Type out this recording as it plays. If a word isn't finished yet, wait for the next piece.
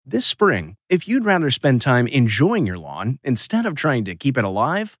This spring, if you'd rather spend time enjoying your lawn instead of trying to keep it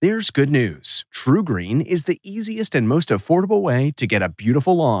alive, there's good news. TruGreen is the easiest and most affordable way to get a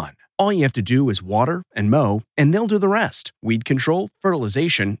beautiful lawn. All you have to do is water and mow, and they'll do the rest. Weed control,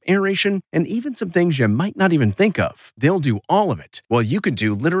 fertilization, aeration, and even some things you might not even think of. They'll do all of it, while you can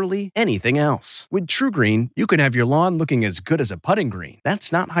do literally anything else. With TruGreen, you can have your lawn looking as good as a putting green.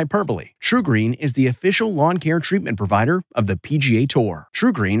 That's not hyperbole. TruGreen is the official lawn care treatment provider of the PGA Tour.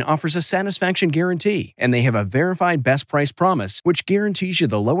 TruGreen offers a satisfaction guarantee, and they have a verified best price promise, which guarantees you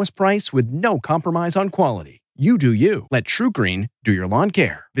the lowest price with no compromise on quality. You do you. Let TruGreen do your lawn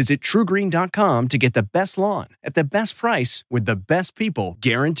care. Visit TruGreen.com to get the best lawn at the best price with the best people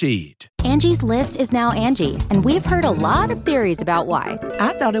guaranteed. Angie's List is now Angie, and we've heard a lot of theories about why.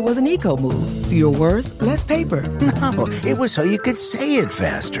 I thought it was an eco move. Fewer words, less paper. No, it was so you could say it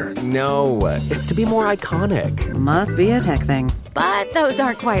faster. No, it's to be more iconic. Must be a tech thing. But those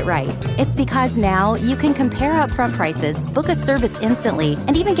aren't quite right. It's because now you can compare upfront prices, book a service instantly,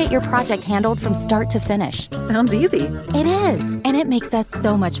 and even get your project handled from start to finish. Sounds easy. It is, and it makes us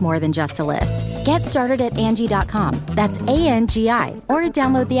so much more than just a list. Get started at Angie.com. That's ANGI, or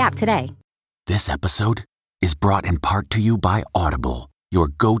download the app today. This episode is brought in part to you by Audible, your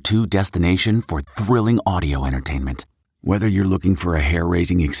go-to destination for thrilling audio entertainment. Whether you're looking for a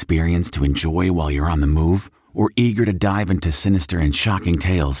hair-raising experience to enjoy while you're on the move, or eager to dive into sinister and shocking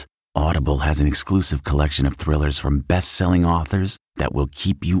tales, Audible has an exclusive collection of thrillers from best-selling authors that will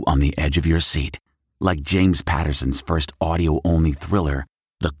keep you on the edge of your seat. Like James Patterson's first audio-only thriller,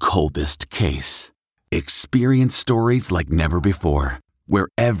 The Coldest Case. Experience stories like never before, where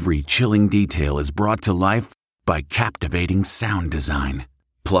every chilling detail is brought to life by captivating sound design.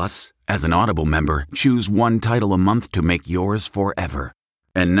 Plus, as an Audible member, choose one title a month to make yours forever.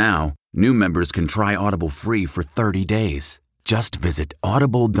 And now, new members can try Audible free for 30 days. Just visit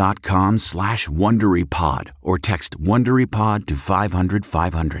audible.com/WonderyPod or text WonderyPod to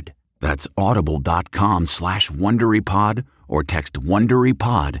 500-500. That's audible.com/WonderyPod or text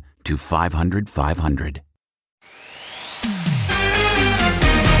WonderyPod to 500-500.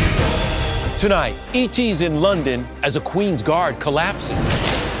 Tonight, E.T.'s in London as a Queen's Guard collapses.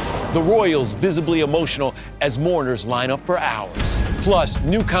 The royals visibly emotional as mourners line up for hours. Plus,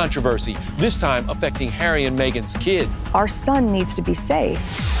 new controversy, this time affecting Harry and Meghan's kids. Our son needs to be safe.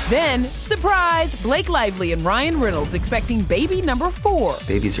 Then, surprise, Blake Lively and Ryan Reynolds expecting baby number 4.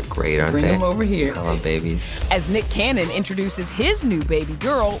 Babies are great, aren't they? Bring them over here. I love babies. As Nick Cannon introduces his new baby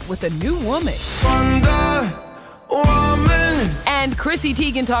girl with a new woman. Wonder Woman. And Chrissy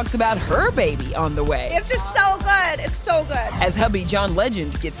Teigen talks about her baby on the way. It's just so good. It's so good. As hubby John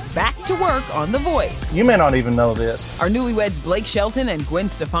Legend gets back to work on The Voice. You may not even know this. Are newlyweds Blake Shelton and Gwen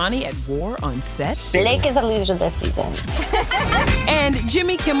Stefani at war on set? Blake is a loser this season. And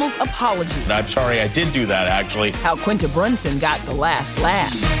Jimmy Kimmel's apology. I'm sorry, I did do that, actually. How Quinta Brunson got the last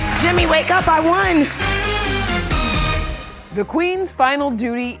laugh. Jimmy, wake up, I won! The Queen's final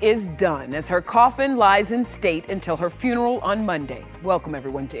duty is done as her coffin lies in state until her funeral on Monday. Welcome,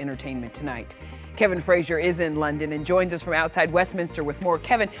 everyone, to Entertainment Tonight. Kevin Frazier is in London and joins us from outside Westminster with more.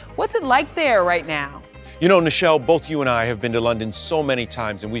 Kevin, what's it like there right now? You know, Nichelle, both you and I have been to London so many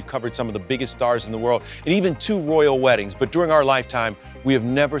times, and we've covered some of the biggest stars in the world, and even 2 royal weddings. But during our lifetime, we have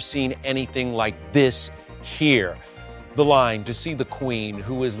never seen anything like this here. The line to see the Queen,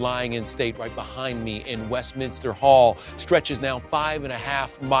 who is lying in state right behind me in Westminster Hall, stretches now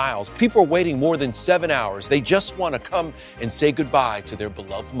 5.5 miles. People are waiting more than 7 hours. They just want to come and say goodbye to their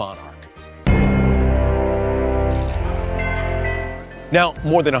beloved monarch. Now,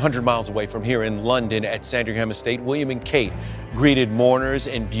 more than 100 miles away from here in London at Sandringham Estate, William and Kate greeted mourners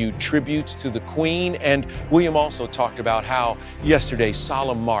and viewed tributes to the Queen. And William also talked about how yesterday's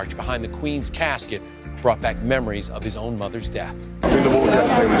solemn march behind the Queen's casket brought back memories of his own mother's death. Doing the walk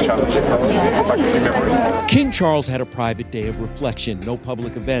yesterday was challenging. Brought back a few memories. King Charles had a private day of reflection, no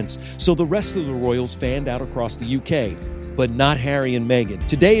public events, so the rest of the royals fanned out across the UK. But not Harry and Meghan.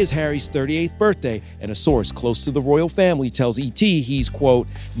 Today is Harry's 38th birthday, and a source close to the royal family tells ET he's, quote,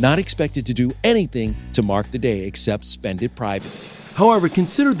 not expected to do anything to mark the day except spend it privately. However,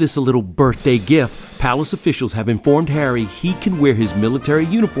 consider this a little birthday gift. Palace officials have informed Harry he can wear his military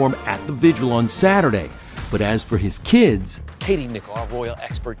uniform at the vigil on Saturday. But as for his kids... Katie Nichol, our royal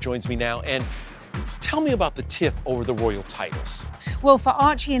expert, joins me now. And tell me about the tiff over the royal titles. Well, for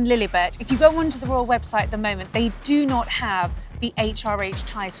Archie and Lilibet, if you go onto the royal website at the moment, they do not have the HRH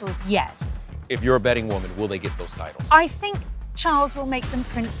titles yet. If you're a betting woman, will they get those titles? I think Charles will make them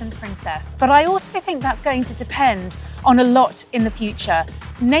prince and princess. But I also think that's going to depend on a lot in the future.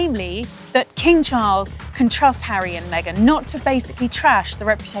 Namely, that King Charles can trust Harry and Meghan not to basically trash the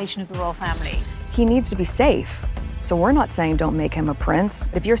reputation of the royal family. He needs to be safe. So we're not saying don't make him a prince.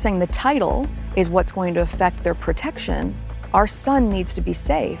 If you're saying the title is what's going to affect their protection, our son needs to be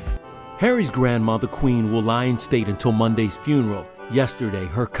safe. Harry's grandmother, Queen, will lie in state until Monday's funeral. Yesterday,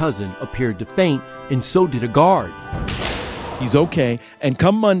 her cousin appeared to faint, and so did a guard. He's okay, and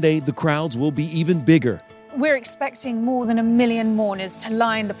come Monday, the crowds will be even bigger. We're expecting more than 1 million mourners to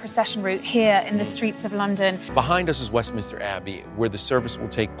line the procession route here in the streets of London. Behind us is Westminster Abbey, where the service will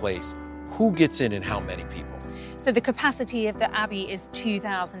take place. Who gets in and how many people? So the capacity of the Abbey is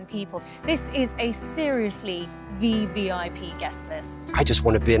 2,000 people. This is a seriously VVIP guest list. I just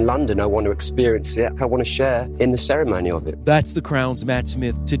want to be in London. I want to experience it. I want to share in the ceremony of it. That's The Crown's Matt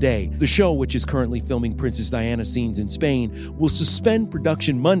Smith today. The show, which is currently filming Princess Diana scenes in Spain, will suspend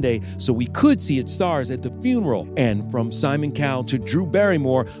production Monday so we could see its stars at the funeral. And from Simon Cowell to Drew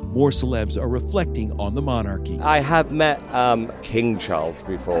Barrymore, more celebs are reflecting on the monarchy. I have met King Charles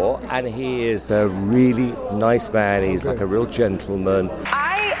before, and he is a really nice man. He's like a real gentleman.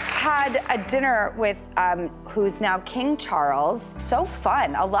 I had a dinner with who's now King Charles. So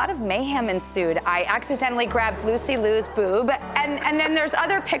fun. A lot of mayhem ensued. I accidentally grabbed Lucy Liu's boob, and then there's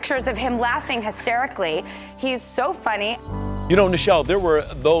other pictures of him laughing hysterically. He's so funny. You know, Nichelle, there were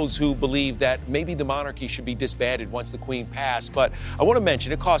those who believed that maybe the monarchy should be disbanded once the Queen passed, but I want to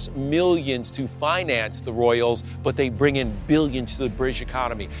mention it costs millions to finance the royals, but they bring in billions to the British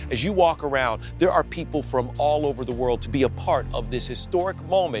economy. As you walk around, there are people from all over the world to be a part of this historic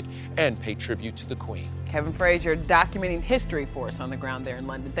moment and pay tribute to the Queen. Kevin Frazier documenting history for us on the ground there in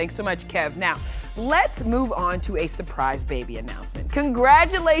London. Thanks so much, Kev. Now, let's move on to a surprise baby announcement.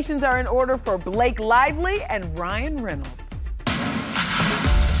 Congratulations are in order for Blake Lively and Ryan Reynolds.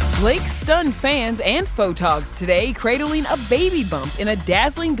 Blake stunned fans and photogs today, cradling a baby bump in a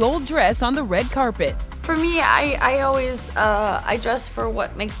dazzling gold dress on the red carpet. For me, I always I dress for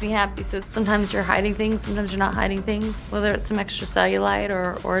what makes me happy. So sometimes you're hiding things, sometimes you're not hiding things, whether it's some extra cellulite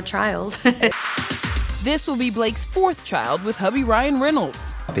or a child. This will be Blake's fourth child with hubby Ryan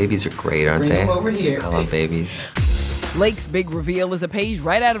Reynolds. Babies are great, aren't Bring they? them over here. I love babies. Blake's big reveal is a page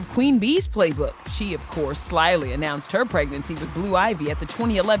right out of Queen Bee's playbook. She, of course, slyly announced her pregnancy with Blue Ivy at the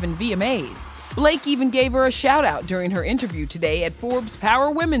 2011 VMAs. Blake even gave her a shout-out during her interview today at Forbes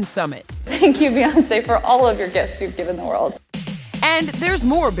Power Women's Summit. Thank you, Beyonce, for all of your gifts you've given the world. And there's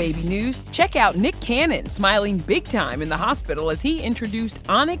more baby news. Check out Nick Cannon smiling big time in the hospital as he introduced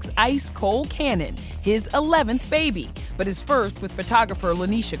Onyx Ice Cole Cannon, his 11th baby, but his first with photographer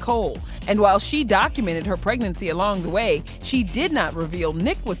Lanisha Cole. And while she documented her pregnancy along the way, she did not reveal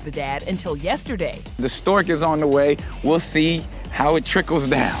Nick was the dad until yesterday. The stork is on the way. We'll see how it trickles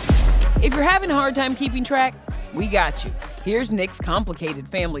down. If you're having a hard time keeping track, we got you. Here's Nick's complicated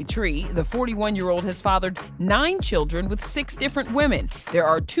family tree. The 41-year-old has fathered 9 children with 6 different women. There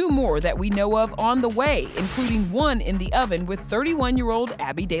are 2 more that we know of on the way, including one in the oven with 31-year-old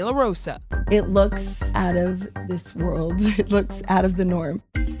Abby De La Rosa. It looks out of this world. It looks out of the norm.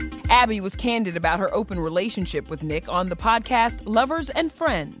 Abby was candid about her open relationship with Nick on the podcast Lovers and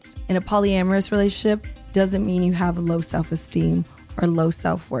Friends. In a polyamorous relationship doesn't mean you have low self-esteem or low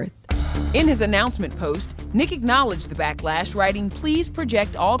self-worth. In his announcement post, Nick acknowledged the backlash, writing, "Please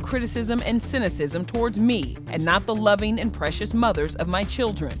project all criticism and cynicism towards me and not the loving and precious mothers of my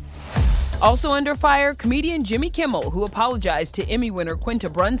children." Also under fire, comedian Jimmy Kimmel, who apologized to Emmy winner Quinta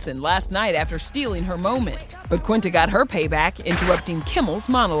Brunson last night after stealing her moment. But Quinta got her payback, interrupting Kimmel's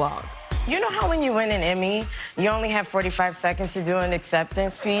monologue. You know how when you win an Emmy, you only have 45 seconds to do an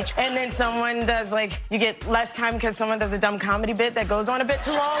acceptance speech, and then someone does, you get less time because someone does a dumb comedy bit that goes on a bit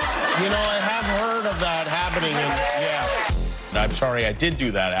too long? You know, I have heard of that happening, yeah. I'm sorry, I did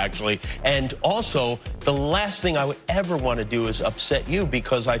do that, actually. And also, the last thing I would ever want to do is upset you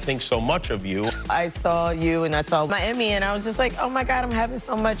because I think so much of you. I saw you and I saw my Emmy, and I was just like, oh my God, I'm having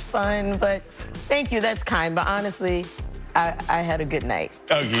so much fun. But thank you, that's kind. But honestly, I had a good night.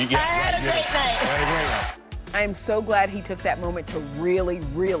 Oh, yeah. I had a great night. I am so glad he took that moment to really,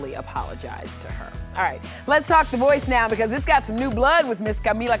 really apologize to her. All right, let's talk The Voice now because it's got some new blood with Miss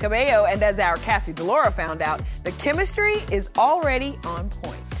Camila Cabello, and as our Cassie DeLaura found out, the chemistry is already on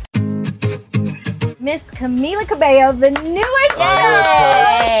point. Miss Camila Cabello, the newest.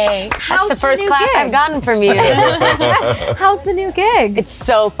 Yay! That's the first clap I've gotten from you. How's the new gig? It's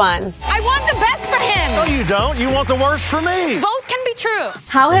so fun. I want the best for him. No, you don't. You want the worst for me. Both can be true.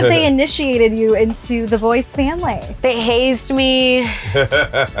 How have they initiated you into the Voice family? They hazed me.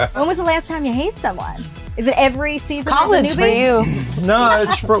 When was the last time you hazed someone? Is it every season? College as a for newbie? you. No,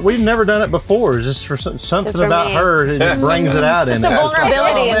 we've never done it before. It's just for something for about me. her. It just brings it out in Just it. a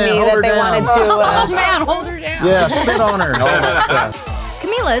vulnerability in me that they wanted to. Oh man, hold her down. Yeah, spit on her and all that stuff.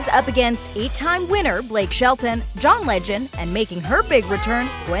 Camila's up against 8-time winner Blake Shelton, John Legend, and making her big return,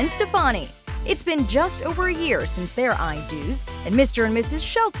 Gwen Stefani. It's been just over a year since their I do's, and Mr. and Mrs.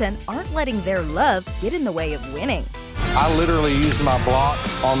 Shelton aren't letting their love get in the way of winning. I literally used my block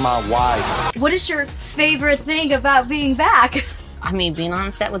on my wife. What is your favorite thing about being back? I mean, being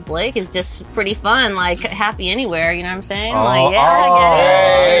on set with Blake is just pretty fun. Like, happy anywhere, you know what I'm saying? Oh, Like, yeah, I get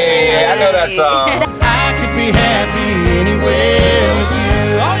it. hey, I know that song. I could be happy anywhere with you.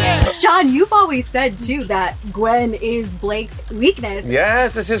 Oh, yeah. John, you've always said, too, that Gwen is Blake's weakness.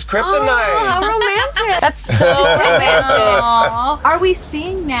 Yes, it's his kryptonite. Oh, how romantic. That's so romantic. Are we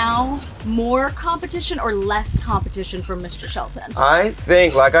seeing now more competition or less competition from Mr. Shelton? I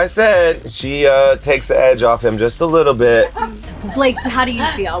think, like I said, she takes the edge off him just a little bit. Blake, how do you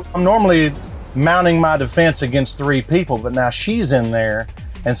feel? I'm normally mounting my defense against 3 people, but now she's in there,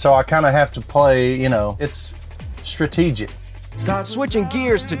 and so I kind of have to play, it's strategic. Start switching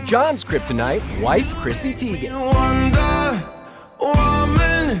gears to John's kryptonite, wife Chrissy Teigen.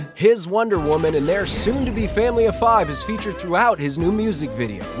 His Wonder Woman and their soon-to-be family of 5 is featured throughout his new music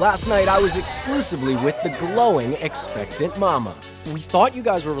video. Last night, I was exclusively with the glowing, expectant mama. We thought you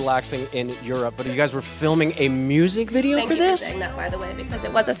guys were relaxing in Europe, but you guys were filming a music video Thank for you this? for saying that, by the way, because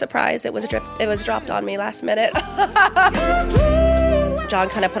it was a surprise. It was dropped on me last minute. John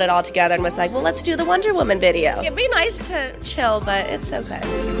kind of put it all together and was like, well, let's do the Wonder Woman video. It'd be nice to chill, but it's okay.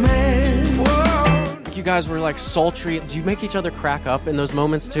 You guys were like sultry. Do you make each other crack up in those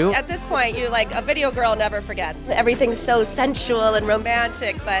moments too? At this point, a video girl never forgets. Everything's so sensual and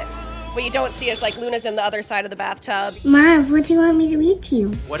romantic, but what you don't see is Luna's in the other side of the bathtub. Miles, what do you want me to read to you?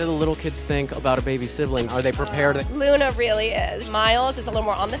 What do the little kids think about a baby sibling? Are they prepared? Luna really is. Miles is a little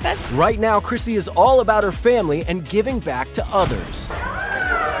more on the fence. Right now, Chrissy is all about her family and giving back to others.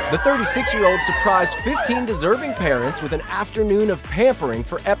 The 36-year-old surprised 15 deserving parents with an afternoon of pampering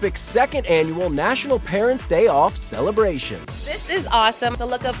for Epic's 2nd annual National Parents' Day Off celebration. This is awesome. The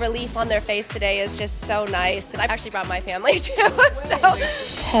look of relief on their face today is just so nice. I actually brought my family too, so.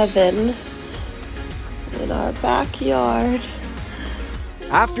 Heaven in our backyard.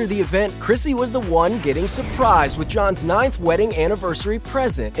 After the event, Chrissy was the one getting surprised with John's 9th wedding anniversary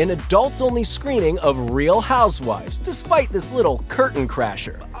present, an adults-only screening of Real Housewives, despite this little curtain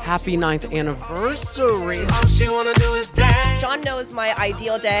crasher. Happy 9th anniversary. All she wanna do is dance. John knows my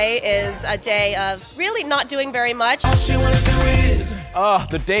ideal day is a day of really not doing very much. All she wanna do is...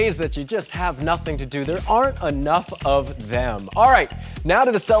 The days that you just have nothing to do. There aren't enough of them. All right, now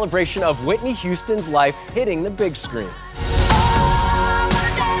to the celebration of Whitney Houston's life hitting the big screen.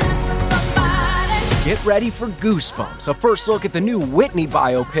 Get ready for Goosebumps, a first look at the new Whitney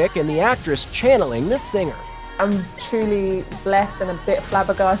biopic and the actress channeling the singer. I'm truly blessed and a bit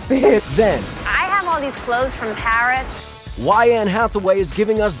flabbergasted. Then, I have all these clothes from Paris. why Anne Hathaway is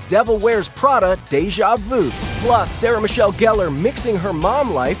giving us Devil Wears Prada deja vu. Plus, Sarah Michelle Gellar mixing her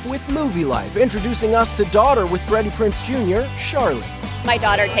mom life with movie life, introducing us to daughter with Freddie Prinze Jr., Charlie. My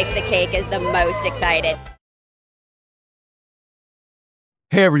daughter takes the cake is the most excited.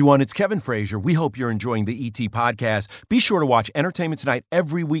 Hey everyone, it's Kevin Frazier. We hope you're enjoying the ET podcast. Be sure to watch Entertainment Tonight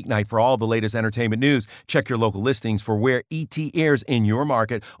every weeknight for all the latest entertainment news. Check your local listings for where ET airs in your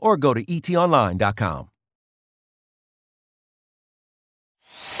market or go to etonline.com.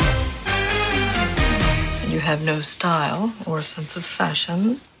 You have no style or sense of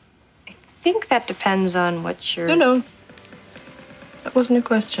fashion. I think that depends on what you're... No. That wasn't a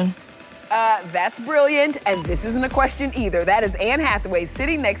question. That's brilliant, and this isn't a question either. That is Anne Hathaway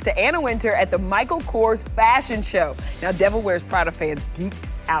sitting next to Anna Wintour at the Michael Kors fashion show. Now, Devil Wears Prada fans geeked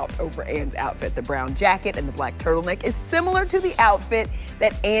out over Anne's outfit. The brown jacket and the black turtleneck is similar to the outfit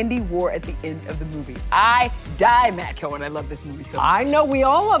that Andy wore at the end of the movie. I die, Matt Cohen. I love this movie so much. I know we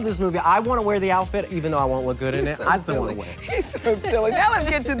all love this movie. I want to wear the outfit, even though I won't look good in it. I still want to wear it. He's so silly. Now let's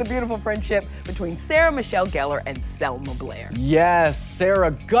get to the beautiful friendship between Sarah Michelle Gellar and Selma Blair. Yes,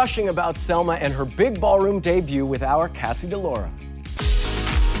 Sarah gushing about Selma and her big ballroom debut with our Cassie DeLaura.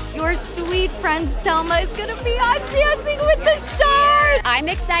 Your sweet friend Selma is gonna be on Dancing with the Stars! I'm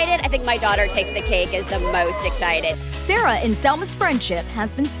excited. I think my daughter takes the cake is the most excited. Sarah and Selma's friendship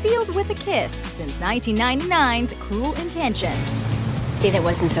has been sealed with a kiss since 1999's Cruel Intentions. See, that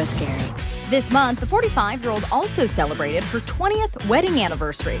wasn't so scary. This month, the 45-year-old also celebrated her 20th wedding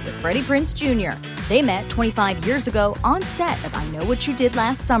anniversary with Freddie Prinze Jr. They met 25 years ago on set of I Know What You Did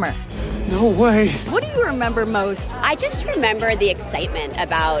Last Summer. No way. What do you remember most? I just remember the excitement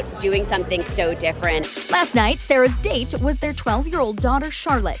about doing something so different. Last night, Sarah's date was their 12-year-old daughter,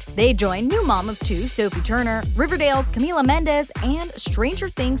 Charlotte. They joined new mom of two, Sophie Turner, Riverdale's Camila Mendes, and Stranger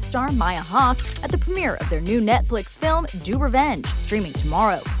Things star Maya Hawke at the premiere of their new Netflix film, Do Revenge, streaming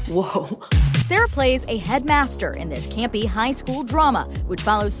tomorrow. Whoa. Sarah plays a headmaster in this campy high school drama, which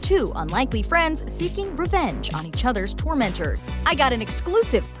follows two unlikely friends seeking revenge on each other's tormentors. I got an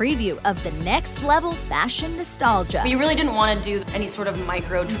exclusive preview of the next level fashion nostalgia. We really didn't want to do any sort of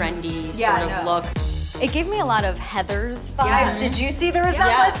micro-trendy sort of look. It gave me a lot of Heathers vibes. Yeah. Did you see the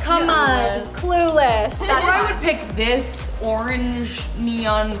resemblance? Come on, Clueless. That's why I would pick this orange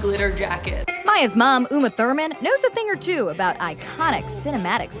neon glitter jacket. Maya's mom, Uma Thurman, knows a thing or two about iconic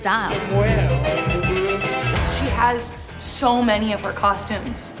cinematic style. She has so many of her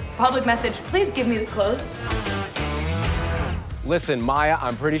costumes. Public message, please give me the clothes. Listen, Maya,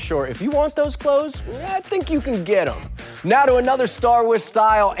 I'm pretty sure if you want those clothes, I think you can get them. Now to another star with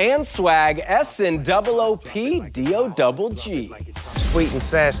style and swag, SNOOP-DOGG. Sweet and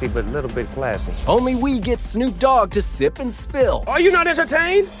sassy, but a little bit classy. Only we get Snoop Dogg to sip and spill. Are you not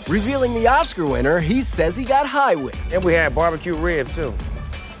entertained? Revealing the Oscar winner, he says he got high with. And we had barbecue ribs, too.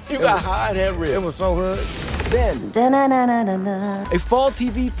 You got high in that rib. It was so good. Then, a fall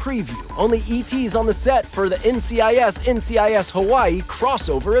TV preview. Only ET's on the set for the NCIS Hawaii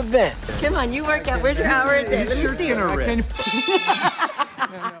crossover event. Come on, you work out. Where's your hour a day? Let me see it.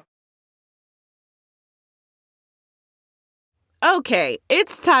 Okay,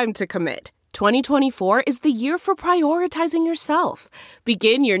 it's time to commit. 2024 is the year for prioritizing yourself.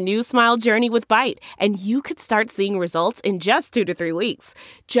 Begin your new smile journey with Byte, and you could start seeing results in just 2 to 3 weeks.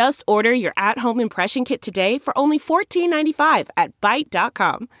 Just order your at-home impression kit today for only $14.95 at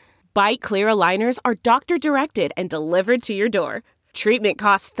Byte.com. Byte clear aligners are doctor-directed and delivered to your door. Treatment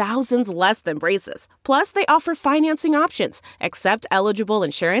costs thousands less than braces. Plus, they offer financing options, accept eligible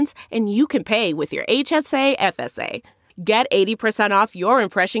insurance, and you can pay with your HSA FSA. Get 80% off your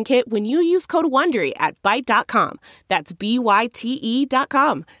impression kit when you use code WONDERY at Byte.com. That's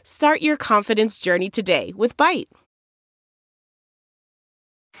BYTE.com. Start your confidence journey today with Byte.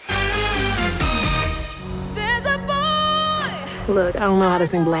 Look, I don't know how to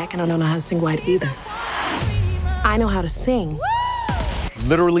sing black and I don't know how to sing white either. I know how to sing.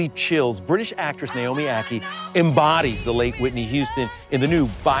 Literally chills. British actress Naomi Ackie embodies the late Whitney Houston in the new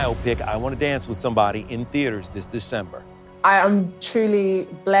biopic I Want to Dance with Somebody in theaters this December. I am truly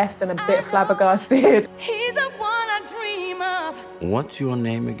blessed and a bit flabbergasted. He's the one I dream of. What's your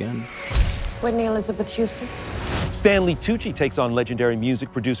name again? Whitney Elizabeth Houston. Stanley Tucci takes on legendary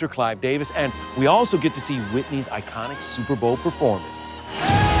music producer Clive Davis, and we also get to see Whitney's iconic Super Bowl performance.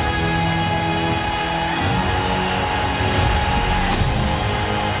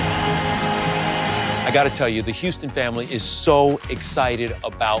 I gotta tell you, the Houston family is so excited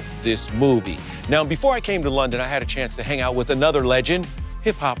about this movie. Now, before I came to London, I had a chance to hang out with another legend,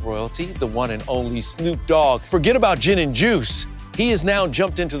 hip-hop royalty, the one and only Snoop Dogg. Forget about gin and juice. He has now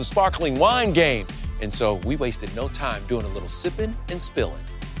jumped into the sparkling wine game. And so we wasted no time doing a little sipping and spilling.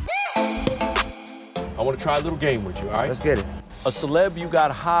 I wanna try a little game with you, all right? Let's get it. A celeb you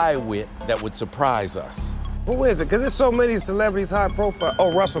got high with that would surprise us. Who is it? Because there's so many celebrities high profile.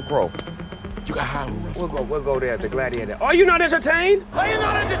 Oh, Russell Crowe. You got high with Russell Crowe. We'll go there, the Gladiator. Are you not entertained? Are you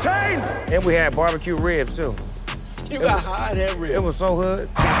not entertained? And we had barbecue ribs, too. You got high in that rib. It was so good.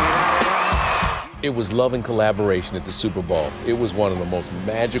 It was love and collaboration at the Super Bowl. It was one of the most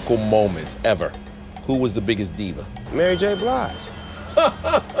magical moments ever. Who was the biggest diva? Mary J. Blige.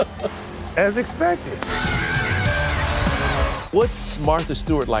 As expected. What's Martha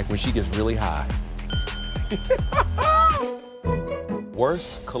Stewart like when she gets really high?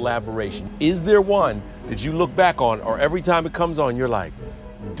 Worst collaboration. Is there one that you look back on, or every time it comes on, you're like,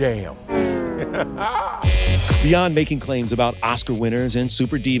 damn? Beyond making claims about Oscar winners and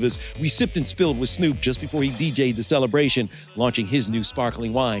super divas, we sipped and spilled with Snoop just before he DJ'd the celebration, launching his new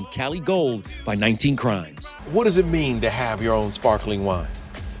sparkling wine, Cali Gold, by 19 Crimes. What does it mean to have your own sparkling wine?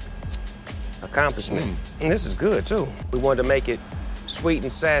 Accomplishment. And this is good, too. We wanted to make it sweet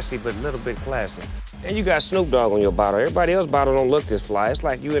and sassy, but a little bit classy. And you got Snoop Dogg on your bottle. Everybody else's bottle don't look this fly. It's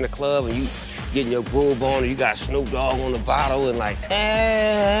like you in a club and you getting your groove on and you got Snoop Dogg on the bottle and like,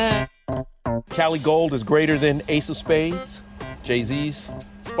 Cali Gold is greater than Ace of Spades, Jay-Z's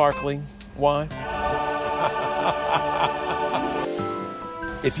sparkling wine.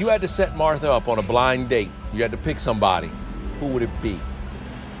 If you had to set Martha up on a blind date, you had to pick somebody, who would it be?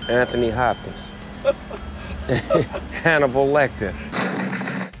 Anthony Hopkins. Hannibal Lecter.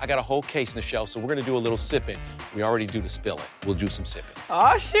 I got a whole case, Nichelle, so we're gonna do a little sipping. We already do the spilling. We'll do some sipping.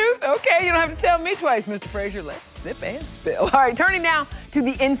 Oh, shoot. Okay, you don't have to tell me twice, Mr. Frazier. Let's sip and spill. All right, turning now to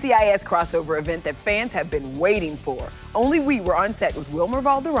the NCIS crossover event that fans have been waiting for. Only we were on set with Wilmer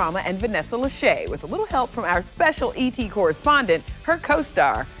Valderrama and Vanessa Lachey with a little help from our special ET correspondent, her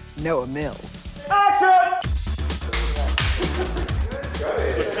co-star, Noah Mills. Action!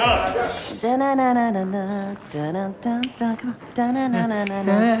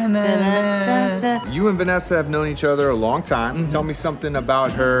 You and Vanessa have known each other a long time. Tell me something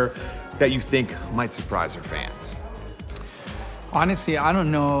about her that you think might surprise her fans. Honestly, I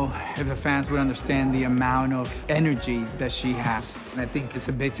don't know if the fans would understand the amount of energy that she has. And I think it's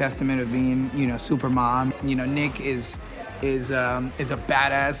a big testament of being, super mom. Nick is a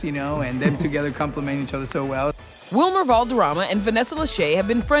badass, and them together complement each other so well. Wilmer Valderrama and Vanessa Lachey have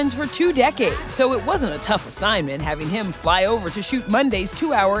been friends for 2 decades, so it wasn't a tough assignment having him fly over to shoot Monday's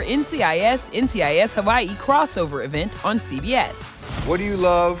 2-hour NCIS Hawaii crossover event on CBS. What do you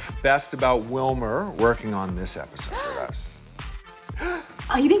love best about Wilmer working on this episode with us?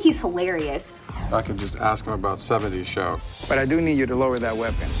 I think he's hilarious. I could just ask him about 70's show. But I do need you to lower that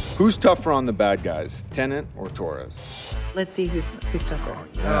weapon. Who's tougher on the bad guys, Tennant or Torres? Let's see who's tougher.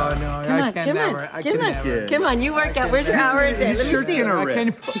 Oh, no, I can never. Come on, you work out. Where's your hour a day? His shirt's gonna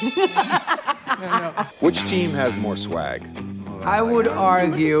rip. Which team has more swag? I would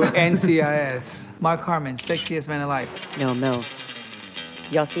argue NCIS. Mark Harmon, sexiest man alive. No, Mills.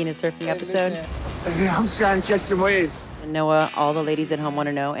 Y'all seen his surfing episode? I'm trying to catch some waves. Noah, all the ladies at home want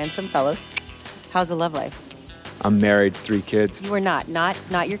to know, and some fellas. How's the love life? I'm married, 3 kids. You are not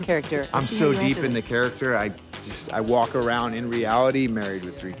your character. I'm so deep in the character, I walk around in reality married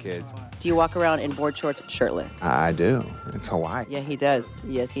with 3 kids. Do you walk around in board shorts shirtless? I do. It's Hawaii. Yeah, he does.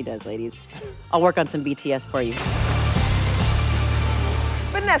 Yes, he does, ladies. I'll work on some BTS for you.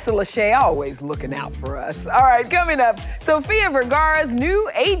 Vanessa Lachey always looking out for us. All right, coming up, Sofia Vergara's new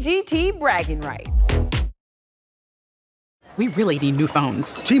AGT bragging rights. We really need new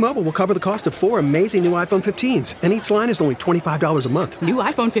phones. T-Mobile will cover the cost of 4 amazing new iPhone 15s, and each line is only $25 a month. New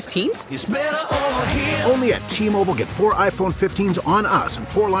iPhone 15s? It's better over here. Only at T-Mobile, get 4 iPhone 15s on us and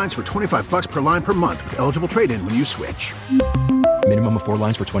 4 lines for $25 per line per month with eligible trade-in when you switch. Minimum of 4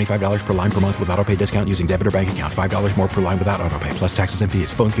 lines for $25 per line per month with autopay discount using debit or bank account. $5 more per line without autopay, plus taxes and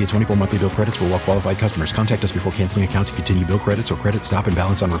fees. Phone fee at 24 monthly bill credits for well-qualified customers. Contact us before canceling account to continue bill credits or credit stop and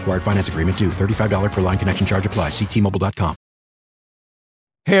balance on required finance agreement due. $35 per line connection charge applies. See T-Mobile.com.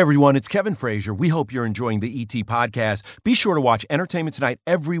 Hey everyone, it's Kevin Frazier. We hope you're enjoying the ET podcast. Be sure to watch Entertainment Tonight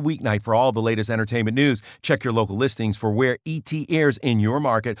every weeknight for all the latest entertainment news. Check your local listings for where ET airs in your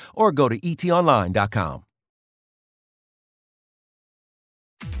market or go to etonline.com.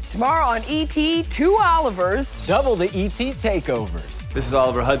 Tomorrow on ET, 2 Olivers. Double the ET takeovers. This is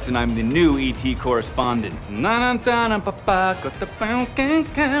Oliver Hudson. I'm the new ET correspondent. On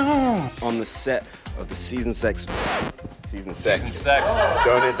the set of the season 6. Season 6. Sex.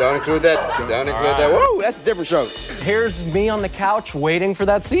 Don't include that. Don't include that. Whoa, that's a different show. Here's me on the couch waiting for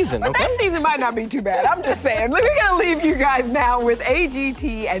that season. But okay? that season might not be too bad. I'm just saying. We're going to leave you guys now with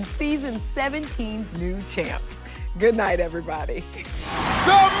AGT and season 17's new champs. Good night, everybody.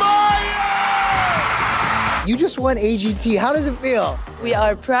 You just won AGT. How does it feel? We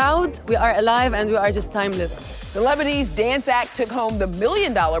are proud, we are alive, and we are just timeless. The Lebanese dance act took home the $1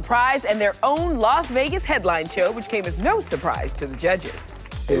 million prize and their own Las Vegas headline show, which came as no surprise to the judges.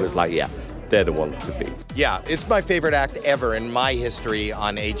 It was like, yeah, they're the ones to beat. Yeah, it's my favorite act ever in my history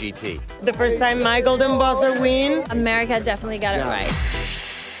on AGT. The first time my Golden Buzzer win. America definitely got it right.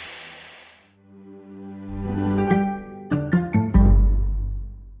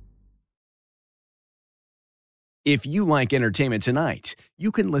 If you like Entertainment Tonight,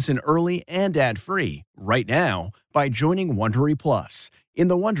 you can listen early and ad-free right now by joining Wondery Plus in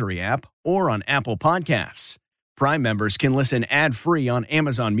the Wondery app or on Apple Podcasts. Prime members can listen ad-free on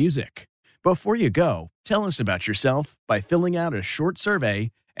Amazon Music. Before you go, tell us about yourself by filling out a short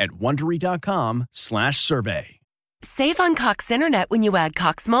survey at Wondery.com/survey. Save on Cox Internet when you add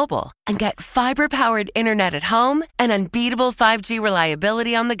Cox Mobile and get fiber-powered internet at home and unbeatable 5G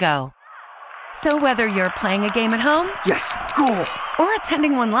reliability on the go. So whether you're playing a game at home, yes, cool, or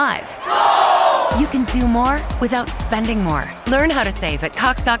attending one live, you can do more without spending more. Learn how to save at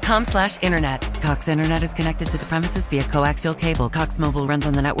cox.com/internet. Cox Internet is connected to the premises via coaxial cable. Cox Mobile runs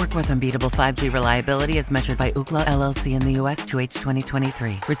on the network with unbeatable 5G reliability as measured by Ookla LLC in the U.S. 2H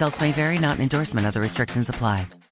 2023. Results may vary, not an endorsement. Other restrictions apply.